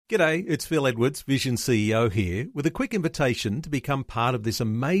G'day, it's Phil Edwards, Vision CEO here, with a quick invitation to become part of this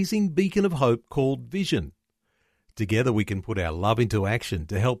amazing beacon of hope called Vision. Together we can put our love into action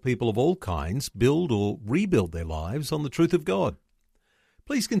to help people of all kinds build or rebuild their lives on the truth of God.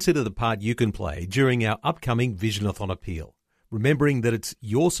 Please consider the part you can play during our upcoming Visionathon appeal, remembering that it's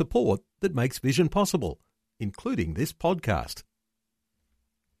your support that makes Vision possible, including this podcast.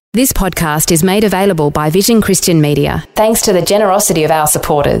 This podcast is made available by Vision Christian Media, thanks to the generosity of our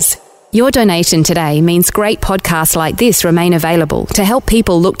supporters. Your donation today means great podcasts like this remain available to help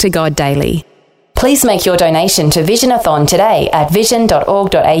people look to God daily. Please make your donation to Visionathon today at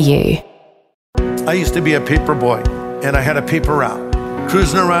vision.org.au. I used to be a paper boy, and I had a paper route,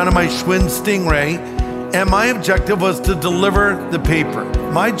 cruising around in my Schwinn Stingray, and my objective was to deliver the paper.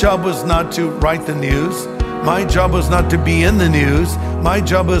 My job was not to write the news. My job was not to be in the news. My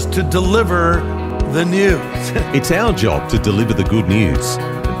job was to deliver the news. It's our job to deliver the good news.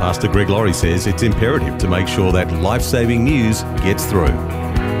 And Pastor Greg Laurie says it's imperative to make sure that life-saving news gets through.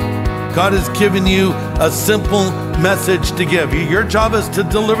 God has given you a simple message to give. Your job is to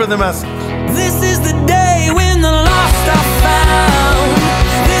deliver the message. This is the day when the lost are found.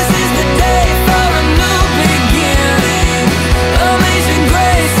 This is the day for a new beginning. Amazing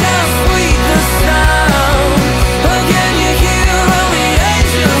grace, how sweet the sound. Again you hear all the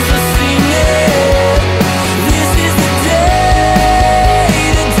angels are singing. This is the day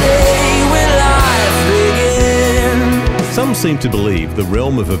when life begins. Some seem to believe the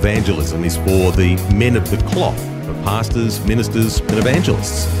realm of evangelism is for the men of the cloth, for pastors, ministers, and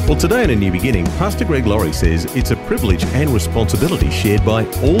evangelists. Well, today in A New Beginning, Pastor Greg Laurie says it's a privilege and responsibility shared by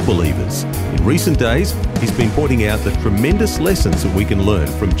all believers. In recent days, he's been pointing out the tremendous lessons that we can learn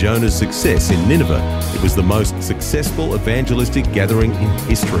from Jonah's success in Nineveh. It was the most successful evangelistic gathering in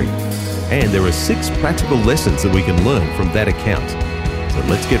history. And there are 6 practical lessons that we can learn from that account. So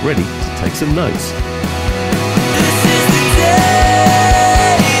let's get ready to take some notes.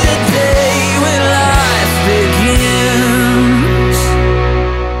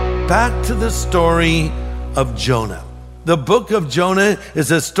 Back to the story of Jonah. The book of Jonah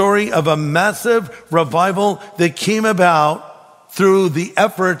is a story of a massive revival that came about through the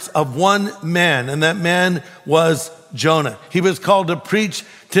efforts of one man, and that man was Jonah. He was called to preach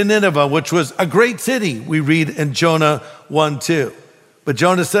to Nineveh, which was a great city, we read in Jonah 1:2. But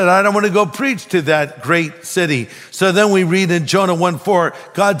Jonah said, I don't want to go preach to that great city. So then we read in Jonah 1:4,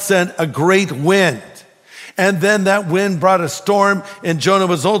 God sent a great wind. And then that wind brought a storm, and Jonah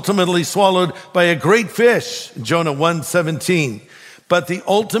was ultimately swallowed by a great fish, Jonah 1:17. But the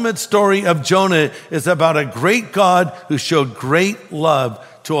ultimate story of Jonah is about a great God who showed great love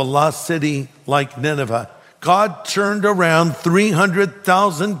to a lost city like Nineveh. God turned around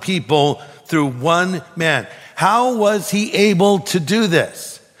 300,000 people through one man. How was he able to do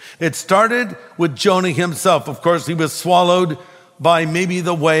this? It started with Jonah himself. Of course, he was swallowed by maybe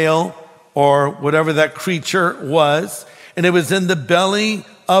the whale or whatever that creature was. And it was in the belly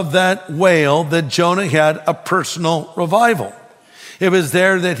of that whale that Jonah had a personal revival. It was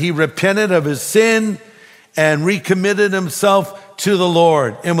there that he repented of his sin and recommitted himself to the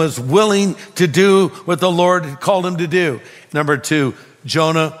Lord and was willing to do what the Lord had called him to do. Number 2,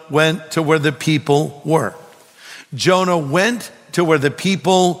 Jonah went to where the people were. Jonah went to where the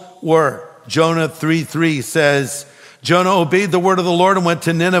people were. Jonah 3:3 says, Jonah obeyed the word of the Lord and went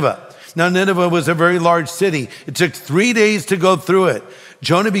to Nineveh. Now, Nineveh was a very large city. It took 3 days to go through it.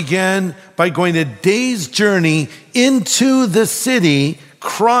 Jonah began by going a day's journey into the city,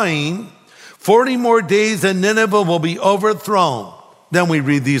 crying, 40 more days and Nineveh will be overthrown. Then we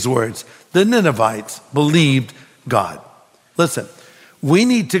read these words, the Ninevites believed God. Listen, we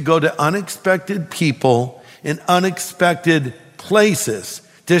need to go to unexpected people in unexpected places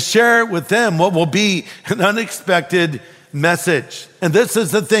to share with them what will be an unexpected message. And this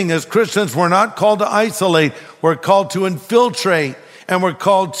is the thing, as Christians, we're not called to isolate, we're called to infiltrate, and we're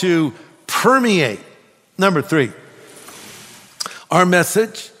called to permeate. Number 3, our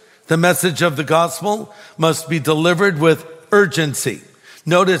message, the message of the gospel, must be delivered with urgency.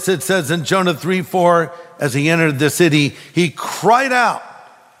 Notice it says in Jonah 3:4, as he entered the city, he cried out,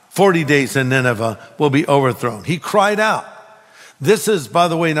 40 days in Nineveh will be overthrown. He cried out. This is, by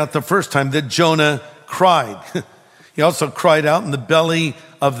the way, not the first time that Jonah cried. He also cried out in the belly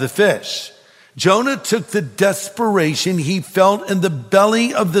of the fish. Jonah took the desperation he felt in the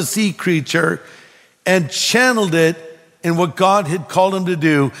belly of the sea creature and channeled it in what God had called him to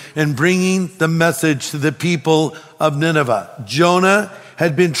do in bringing the message to the people of Nineveh. Jonah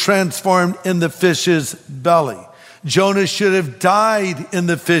had been transformed in the fish's belly. Jonah should have died in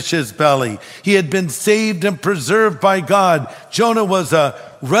the fish's belly. He had been saved and preserved by God. Jonah was a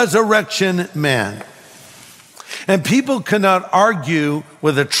resurrection man. And people cannot argue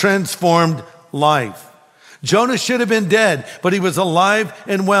with a transformed life. Jonah should have been dead, but he was alive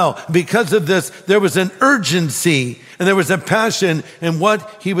and well. Because of this, there was an urgency and there was a passion in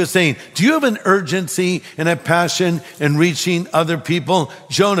what he was saying. Do you have an urgency and a passion in reaching other people?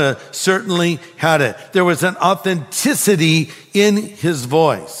 Jonah certainly had it. There was an authenticity in his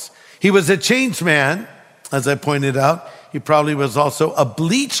voice. He was a changed man, as I pointed out. He probably was also a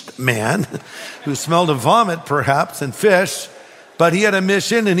bleached man who smelled of vomit, perhaps, and fish. But he had a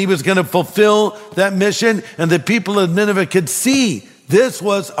mission and he was going to fulfill that mission. And the people of Nineveh could see this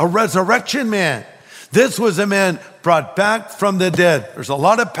was a resurrection man. This was a man brought back from the dead. There's a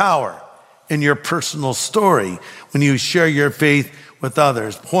lot of power in your personal story when you share your faith with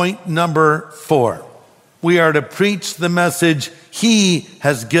others. Point number 4. We are to preach the message he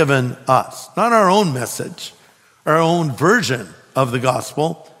has given us. Not our own message, our own version of the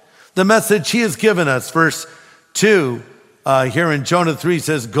gospel. The message he has given us. Verse 2. Here in Jonah 3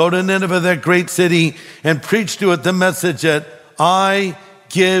 says, go to Nineveh, that great city, and preach to it the message that I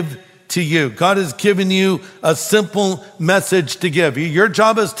give to you. God has given you a simple message to give. Your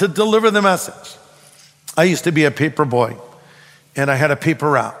job is to deliver the message. I used to be a paper boy, and I had a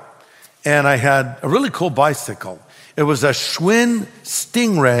paper route, and I had a really cool bicycle. It was a Schwinn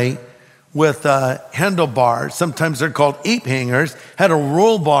Stingray with a handlebar. Sometimes they're called ape hangers. Had a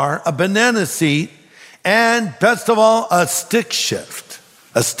roll bar, a banana seat, and best of all, a stick shift.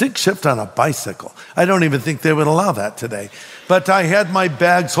 A stick shift on a bicycle. I don't even think they would allow that today. But I had my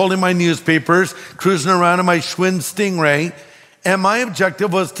bags holding my newspapers, cruising around in my Schwinn Stingray, and my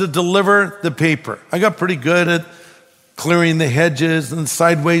objective was to deliver the paper. I got pretty good at clearing the hedges and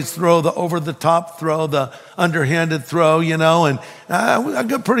sideways throw, the over-the-top throw, the underhanded throw, and I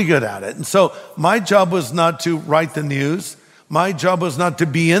got pretty good at it. And so my job was not to write the news. My job was not to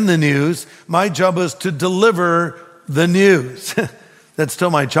be in the news. My job was to deliver the news. That's still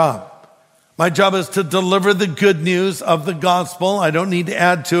my job. My job is to deliver the good news of the gospel. I don't need to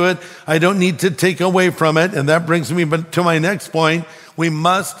add to it. I don't need to take away from it. And that brings me to my next point. We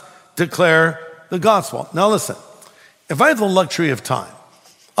must declare the gospel. Now listen, if I have the luxury of time,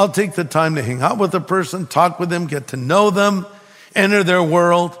 I'll take the time to hang out with a person, talk with them, get to know them, enter their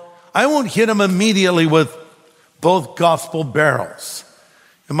world. I won't hit them immediately with both gospel barrels.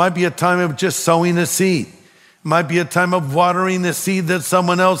 It might be a time of just sowing a seed. It might be a time of watering the seed that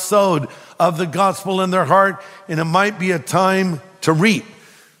someone else sowed of the gospel in their heart, and it might be a time to reap.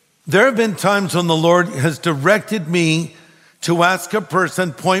 There have been times when the Lord has directed me to ask a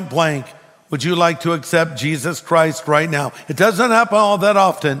person point blank, would you like to accept Jesus Christ right now? It doesn't happen all that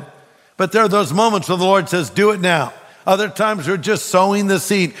often, but there are those moments where the Lord says, do it now. Other times we're just sowing the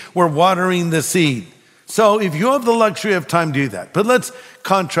seed. We're watering the seed. So if you have the luxury of time, do that. But let's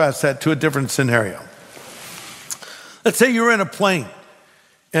contrast that to a different scenario. Let's say you're in a plane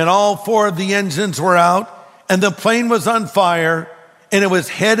and all 4 of the engines were out and the plane was on fire and it was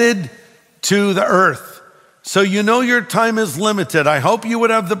headed to the earth. So you know your time is limited. I hope you would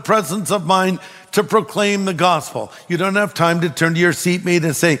have the presence of mind to proclaim the gospel. You don't have time to turn to your seatmate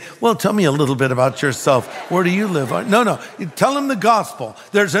and say, well, tell me a little bit about yourself. Where do you live? No. You tell him the gospel.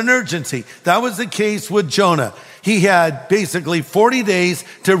 There's an urgency. That was the case with Jonah. He had basically 40 days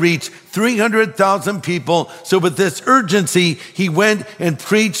to reach 300,000 people. So with this urgency, he went and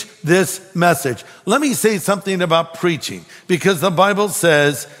preached this message. Let me say something about preaching, because the Bible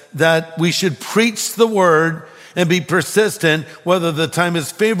says that we should preach the word and be persistent, whether the time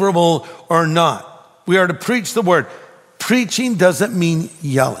is favorable or not. We are to preach the word. Preaching doesn't mean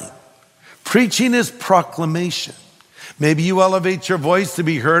yelling. Preaching is proclamation. Maybe you elevate your voice to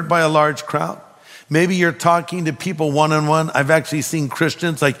be heard by a large crowd. Maybe you're talking to people one-on-one. I've actually seen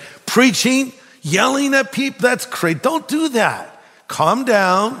Christians like preaching, yelling at people. That's great. Don't do that. Calm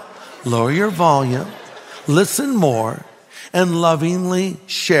down, lower your volume, listen more, and lovingly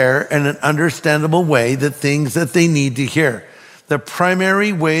share in an understandable way the things that they need to hear. The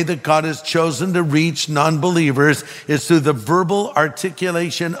primary way that God has chosen to reach non-believers is through the verbal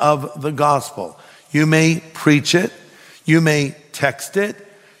articulation of the gospel. You may preach it, you may text it,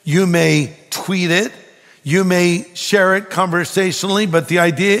 you may tweet it, you may share it conversationally, but the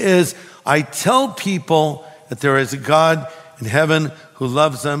idea is I tell people that there is a God in heaven who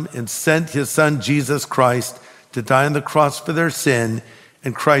loves them and sent his son Jesus Christ to die on the cross for their sin,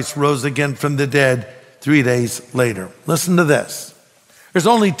 and Christ rose again from the dead 3 days later. Listen to this. There's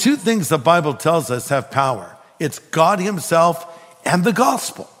only 2 things the Bible tells us have power. It's God himself and the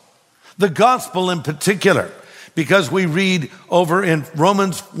gospel. The gospel in particular, Because we read over in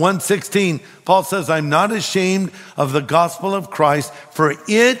Romans 1:16, Paul says, I'm not ashamed of the gospel of Christ, for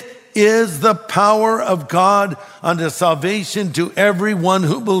it is the power of God unto salvation to everyone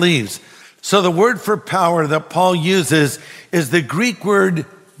who believes. So the word for power that Paul uses is the Greek word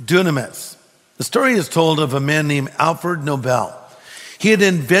dunamis. The story is told of a man named Alfred Nobel. He had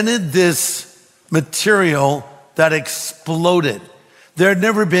invented this material that exploded. There had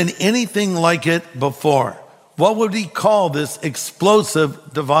never been anything like it before. What would he call this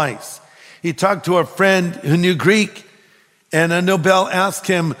explosive device? He talked to a friend who knew Greek, and Nobel asked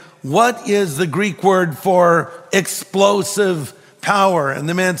him, what is the Greek word for explosive power? And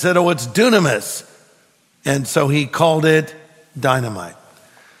the man said, it's dunamis. And so he called it dynamite.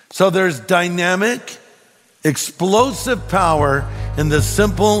 So there's dynamic, explosive power in the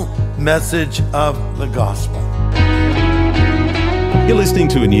simple message of the gospel. You're listening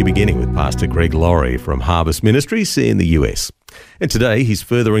to A New Beginning with Pastor Greg Laurie from Harvest Ministries in the US. And today he's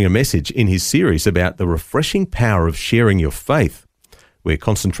furthering a message in his series about the refreshing power of sharing your faith. We're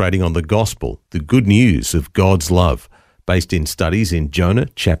concentrating on the gospel, the good news of God's love, based in studies in Jonah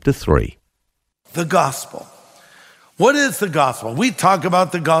chapter 3. The gospel. What is the gospel? We talk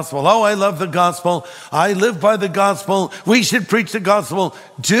about the gospel. Oh, I love the gospel. I live by the gospel. We should preach the gospel.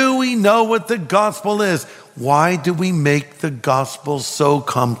 Do we know what the gospel is? Why do we make the gospel so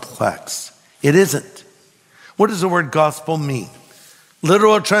complex? It isn't. What does the word gospel mean?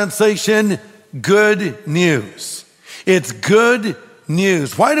 Literal translation, good news. It's good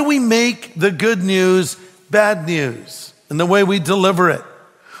news. Why do we make the good news bad news in the way we deliver it,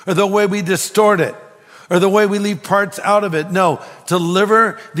 or the way we distort it, or the way we leave parts out of it? No,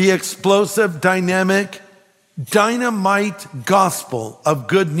 deliver the explosive, dynamic, dynamite gospel of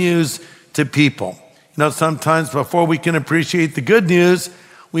good news to people. You know, sometimes before we can appreciate the good news,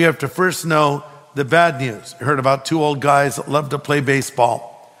 we have to first know the bad news. I heard about two old guys that love to play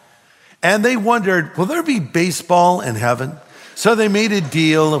baseball. And they wondered, will there be baseball in heaven? So they made a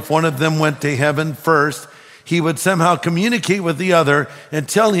deal. If one of them went to heaven first, he would somehow communicate with the other and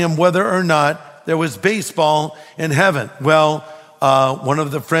tell him whether or not there was baseball in heaven. Well, one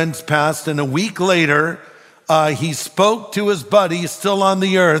of the friends passed, and a week later, he spoke to his buddy still on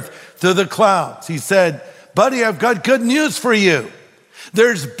the earth through the clouds. He said, buddy, I've got good news for you.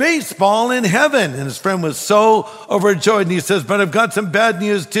 There's baseball in heaven. And his friend was so overjoyed. And he says, but I've got some bad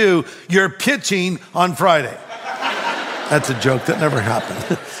news too. You're pitching on Friday. That's a joke that never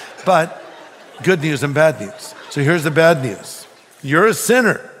happened. But good news and bad news. So here's the bad news. You're a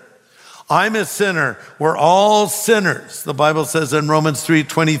sinner. I'm a sinner. We're all sinners. The Bible says in Romans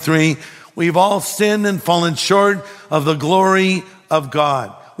 3:23, we've all sinned and fallen short of the glory of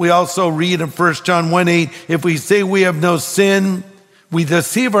God. We also read in 1 John 1:8, if we say we have no sin, we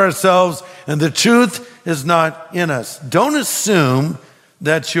deceive ourselves and the truth is not in us. Don't assume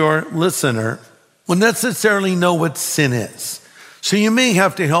that your listener will necessarily know what sin is. So you may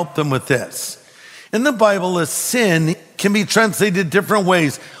have to help them with this. In the Bible, a sin can be translated different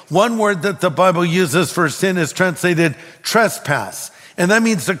ways. One word that the Bible uses for sin is translated trespass. And that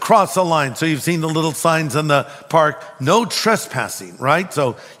means to cross a line. So you've seen the little signs in the park, no trespassing, right?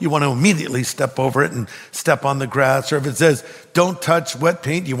 So you want to immediately step over it and step on the grass. Or if it says, don't touch wet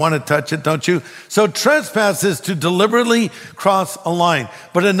paint, you want to touch it, don't you? So trespass is to deliberately cross a line.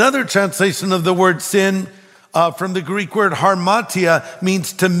 But another translation of the word sin from the Greek word harmatia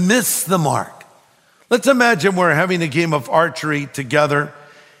means to miss the mark. Let's imagine we're having a game of archery together,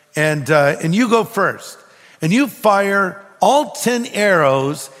 and you go first, and you fire all 10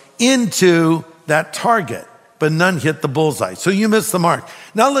 arrows into that target, but none hit the bullseye. So you miss the mark.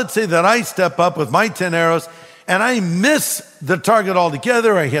 Now let's say that I step up with my 10 arrows and I miss the target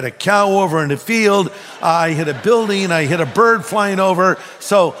altogether. I hit a cow over in the field. I hit a building. I hit a bird flying over.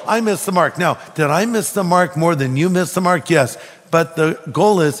 So I missed the mark. Now, did I miss the mark more than you missed the mark? Yes. But the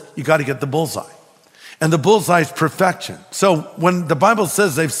goal is you got to get the bullseye. And the bullseye is perfection. So when the Bible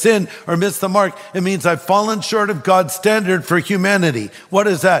says I've sinned or missed the mark, it means I've fallen short of God's standard for humanity. What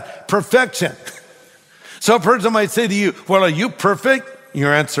is that? Perfection. So a person might say to you, well, are you perfect?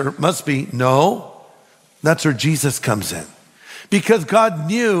 Your answer must be no. That's where Jesus comes in. Because God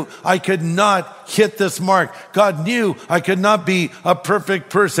knew I could not hit this mark. God knew I could not be a perfect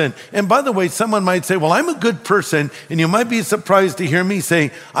person. And by the way, someone might say, well, I'm a good person. And you might be surprised to hear me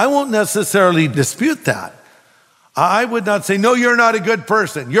say, I won't necessarily dispute that. I would not say, no, you're not a good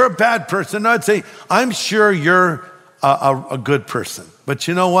person. You're a bad person. I'd say, I'm sure you're a good person. But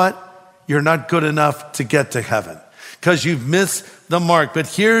you know what? You're not good enough to get to heaven. because you've missed the mark. But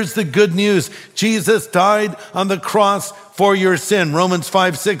here's the good news. Jesus died on the cross for your sin. Romans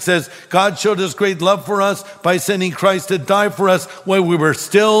 5:6 says, God showed his great love for us by sending Christ to die for us when we were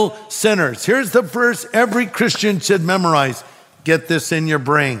still sinners. Here's the verse every Christian should memorize. Get this in your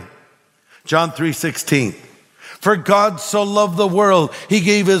brain. John 3:16. For God so loved the world, he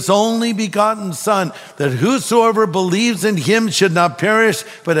gave his only begotten Son, that whosoever believes in him should not perish,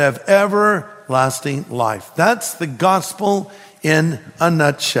 but have everlasting life. That's the gospel in a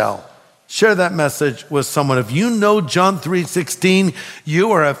nutshell. Share that message with someone. If you know John 3:16,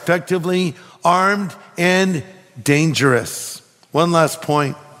 you are effectively armed and dangerous. One last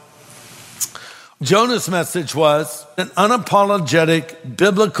point. Jonah's message was an unapologetic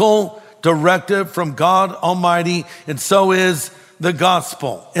biblical directive from God Almighty, and so is the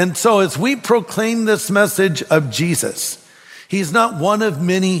gospel. And so as we proclaim this message of Jesus, he's not one of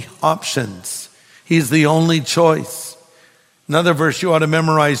many options. He's the only choice. Another verse you ought to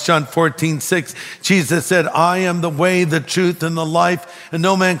memorize, John 14:6. Jesus said, I am the way, the truth, and the life, and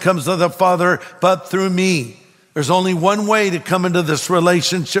no man comes to the Father but through me. There's only one way to come into this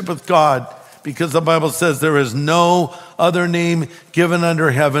relationship with God, because the Bible says there is no other name given under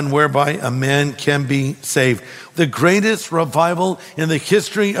heaven whereby a man can be saved. The greatest revival in the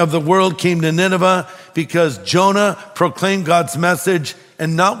history of the world came to Nineveh because Jonah proclaimed God's message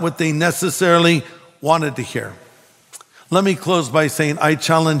and not what they necessarily wanted to hear. Let me close by saying I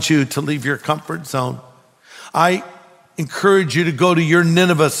challenge you to leave your comfort zone. I encourage you to go to your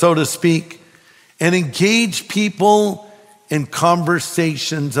Nineveh, so to speak, and engage people in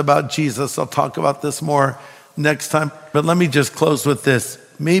conversations about Jesus. I'll talk about this more next time, but let me just close with this.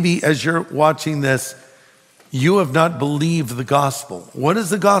 Maybe as you're watching this, you have not believed the gospel. What is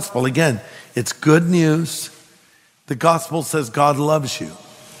the gospel? Again, it's good news. The gospel says God loves you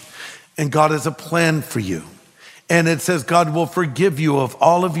and God has a plan for you. And it says God will forgive you of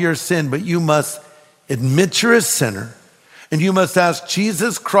all of your sin, but you must admit you're a sinner. And you must ask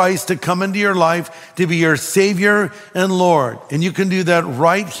Jesus Christ to come into your life to be your Savior and Lord. And you can do that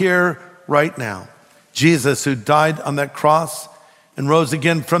right here, right now. Jesus, who died on that cross and rose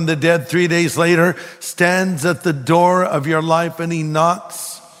again from the dead 3 days later, stands at the door of your life and he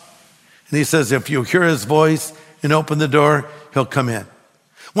knocks. And he says, if you hear his voice and open the door, he'll come in.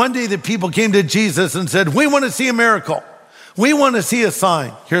 One day the people came to Jesus and said, we want to see a miracle. We want to see a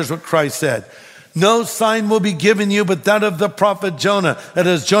sign. Here's what Christ said. No sign will be given you but that of the prophet Jonah. That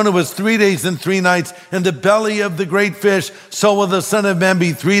as Jonah was 3 days and 3 nights in the belly of the great fish, so will the Son of Man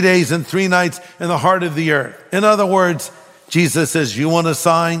be 3 days and 3 nights in the heart of the earth. In other words, Jesus says, you want a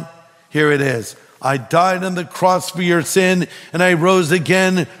sign? Here it is. I died on the cross for your sin and I rose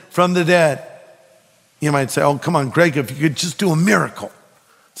again from the dead. You might say, oh, come on, Greg, if you could just do a miracle,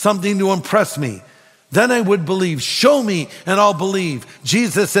 something to impress me, then I would believe. Show me and I'll believe.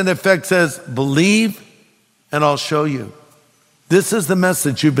 Jesus in effect says, believe and I'll show you. This is the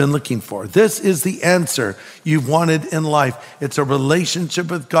message you've been looking for. This is the answer you've wanted in life. It's a relationship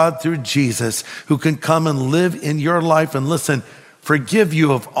with God through Jesus, who can come and live in your life and listen, forgive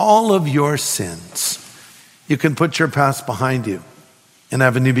you of all of your sins. You can put your past behind you and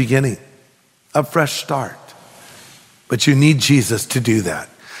have a new beginning, a fresh start. But you need Jesus to do that.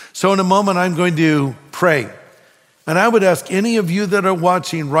 So in a moment, I'm going to pray. And I would ask any of you that are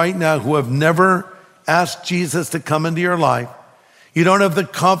watching right now who have never asked Jesus to come into your life, you don't have the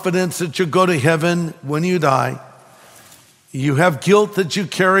confidence that you'll go to heaven when you die, you have guilt that you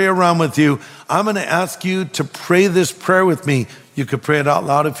carry around with you, I'm going to ask you to pray this prayer with me. You could pray it out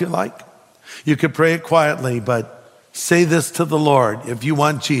loud if you like. You could pray it quietly, but say this to the Lord if you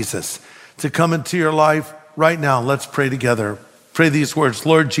want Jesus to come into your life right now. Let's pray together. Pray these words.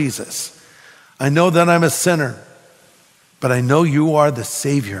 Lord Jesus, I know that I'm a sinner, but I know you are the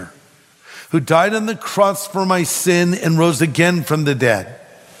Savior who died on the cross for my sin and rose again from the dead.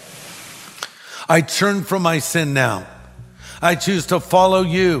 I turn from my sin now. I choose to follow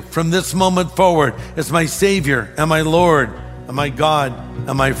you from this moment forward as my Savior and my Lord and my God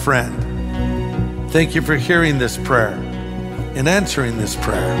and my friend. Thank you for hearing this prayer and answering this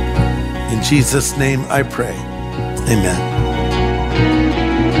prayer. In Jesus' name I pray. Amen.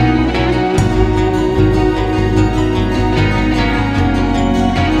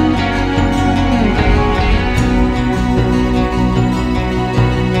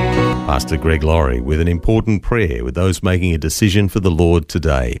 Pastor Greg Laurie with an important prayer with those making a decision for the Lord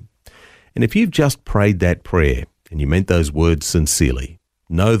today. And if you've just prayed that prayer and you meant those words sincerely,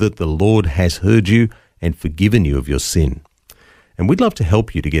 know that the Lord has heard you and forgiven you of your sin. And we'd love to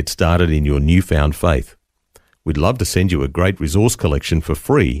help you to get started in your newfound faith. We'd love to send you a great resource collection for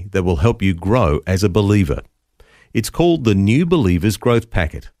free that will help you grow as a believer. It's called the New Believers Growth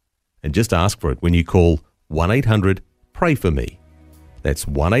Packet. And just ask for it when you call 1-800-PRAY-FOR-ME. That's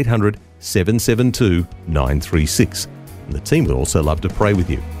 1-800-772-936. And the team would also love to pray with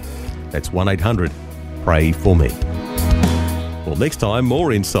you. That's 1-800-PRAY-FOR-ME. Well, next time,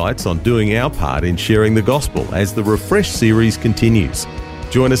 more insights on doing our part in sharing the gospel as the Refresh series continues.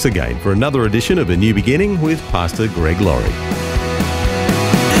 Join us again for another edition of A New Beginning with Pastor Greg Laurie.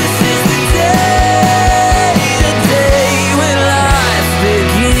 This is the day when life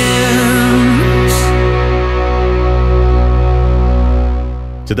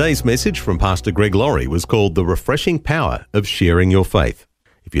begins. Today's message from Pastor Greg Laurie was called The Refreshing Power of Sharing Your Faith.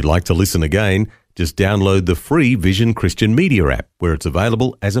 If you'd like to listen again, just download the free Vision Christian Media app, where it's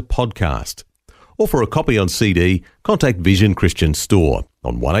available as a podcast. Or for a copy on CD, contact Vision Christian Store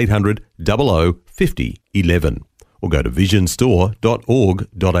on 1-800-00-50-11 or go to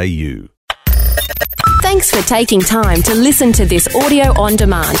visionstore.org.au. Thanks for taking time to listen to this audio on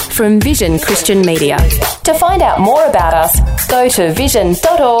demand from Vision Christian Media. To find out more about us, go to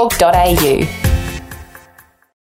vision.org.au.